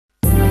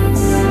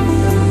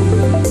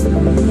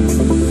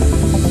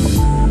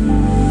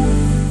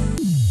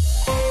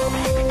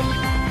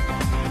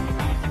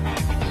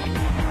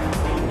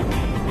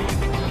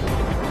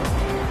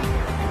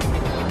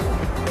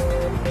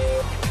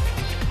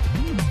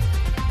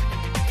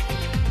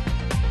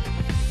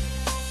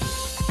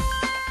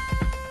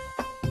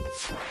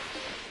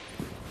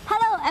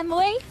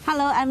Wei.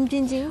 Hello, I'm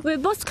Jingjing. We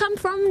both come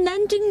from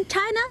Nanjing,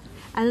 China.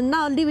 And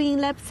now living in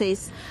Leipzig.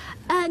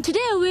 And today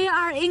we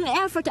are in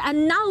Erfurt,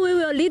 and now we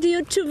will lead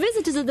you to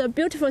visit the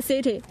beautiful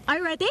city. Are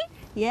you ready?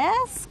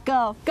 Yes,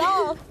 go.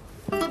 Go!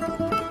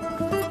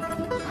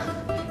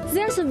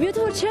 There's a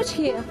beautiful church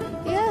here.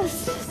 Yes,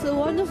 so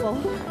wonderful.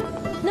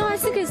 No, I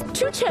think it's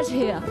two churches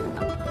here.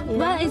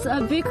 One is a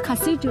big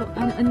cathedral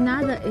and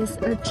another is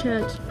a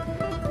church.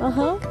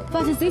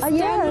 But they stand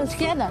yes.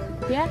 together.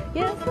 Yeah?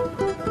 Yes.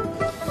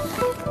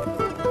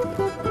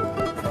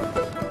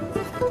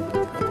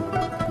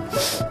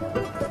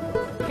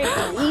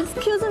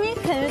 Excuse me,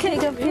 can you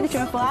take a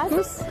picture for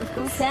us?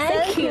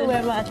 Thank you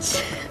very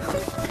much.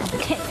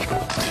 Okay.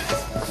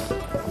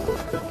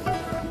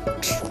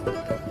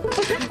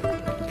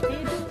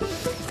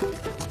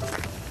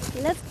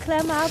 Let's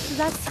climb up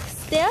that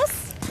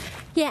stairs.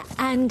 Yeah,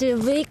 and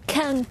we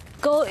can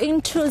go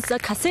into the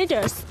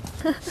cathedrals.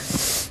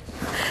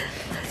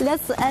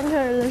 Let's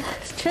enter the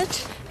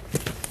church.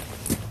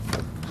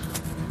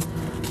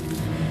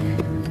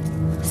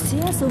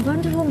 There's a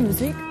wonderful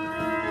music.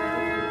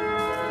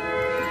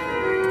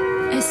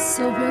 It's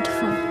so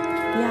beautiful.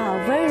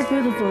 Yeah, very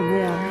beautiful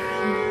there.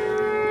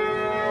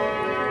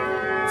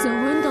 The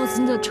windows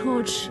in the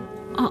church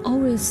are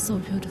always so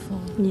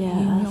beautiful. Yes.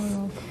 In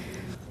Europe.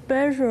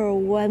 Better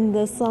when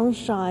the sun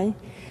shines.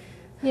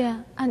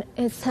 Yeah, and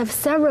it has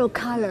several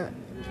colors.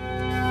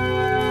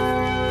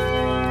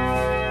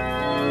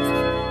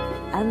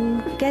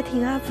 I'm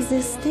getting up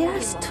these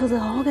stairs to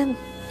the organ.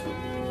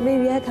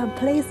 Maybe I can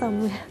play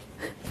somewhere.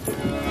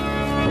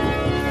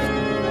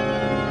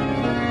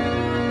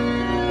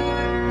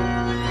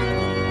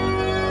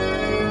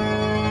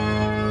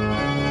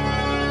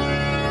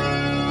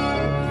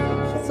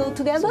 So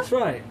together? Let's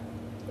try.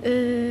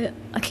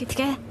 Okay,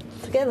 together.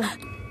 Together.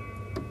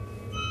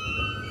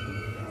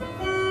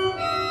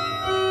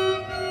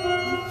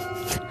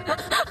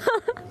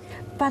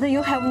 But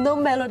you have no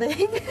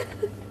melody.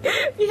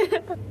 Yeah.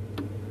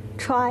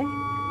 Try.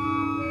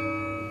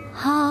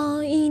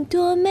 好一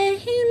朵美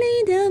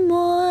丽的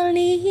茉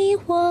莉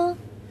花，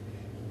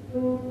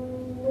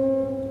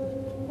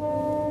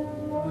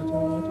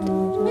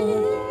美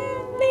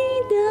丽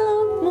的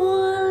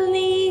茉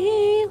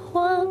莉花。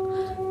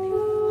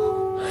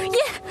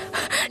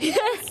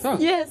Oh,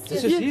 Yes.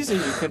 This is easy.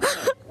 You can.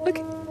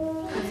 Okay.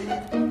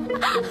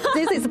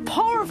 This is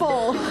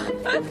powerful.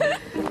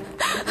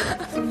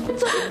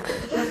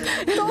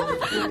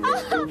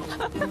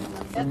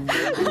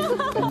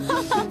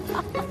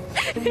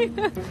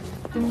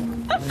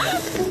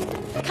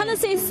 Can't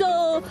see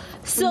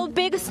so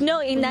big snow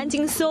in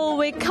Nanjing, so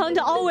we can't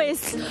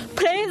always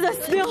play the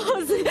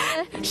snow.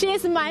 She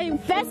is my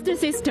best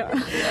sister.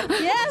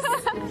 Yes,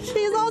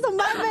 she's also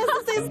my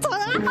best sister.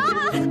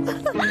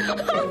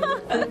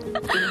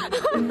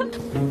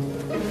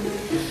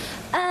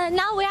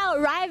 Now we are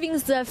arriving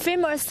at the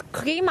famous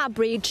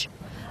Krämerbridge.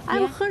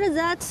 I've heard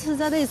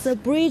that is a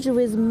bridge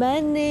with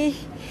many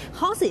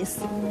houses.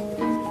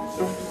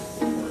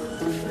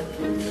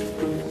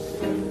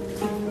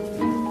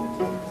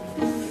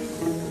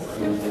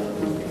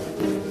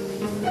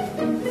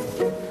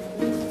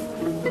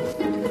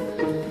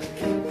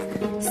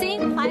 See,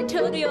 I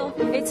told you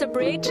it's a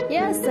bridge.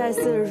 Yes, that's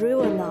a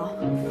river now.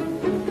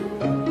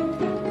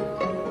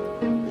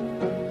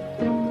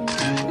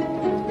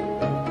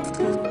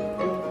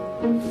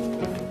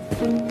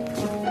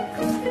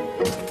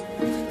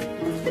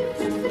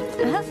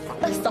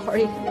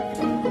 Sorry.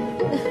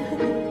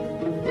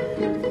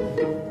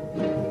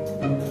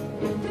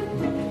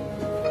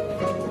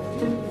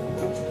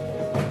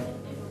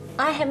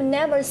 I have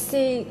never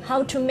seen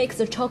how to make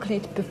the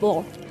chocolate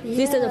before.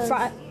 This is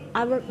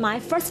my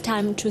first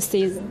time to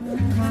see it.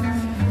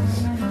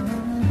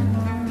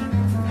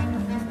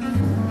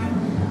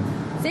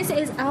 This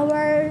is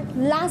our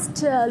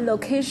last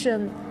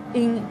location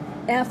in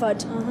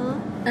Erfurt,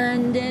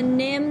 and the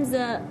name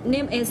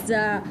is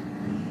the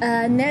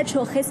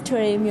Natural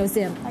History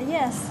Museum.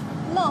 Yes,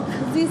 look,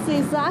 this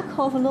is the Ark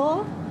of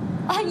Noah.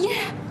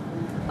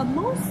 Yeah. A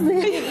mouse.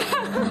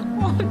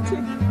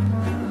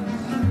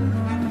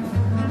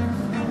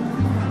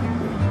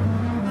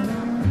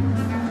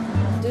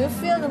 Do you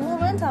feel the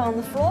movement on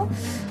the floor?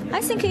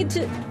 I think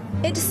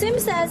it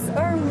seems as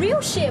a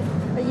real ship.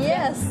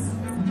 Yes.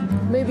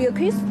 Maybe a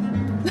kiss?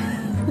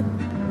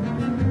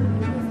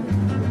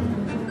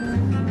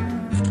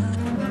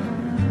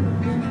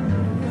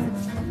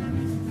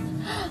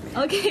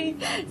 Okay,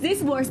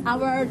 this was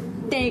our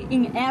day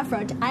in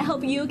Erfurt. I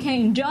hope you can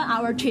enjoy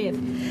our trip.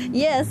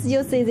 Yes,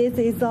 you see, this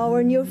is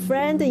our new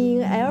friend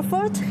in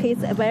Erfurt. He's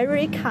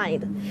very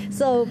kind.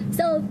 So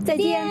再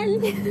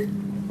见。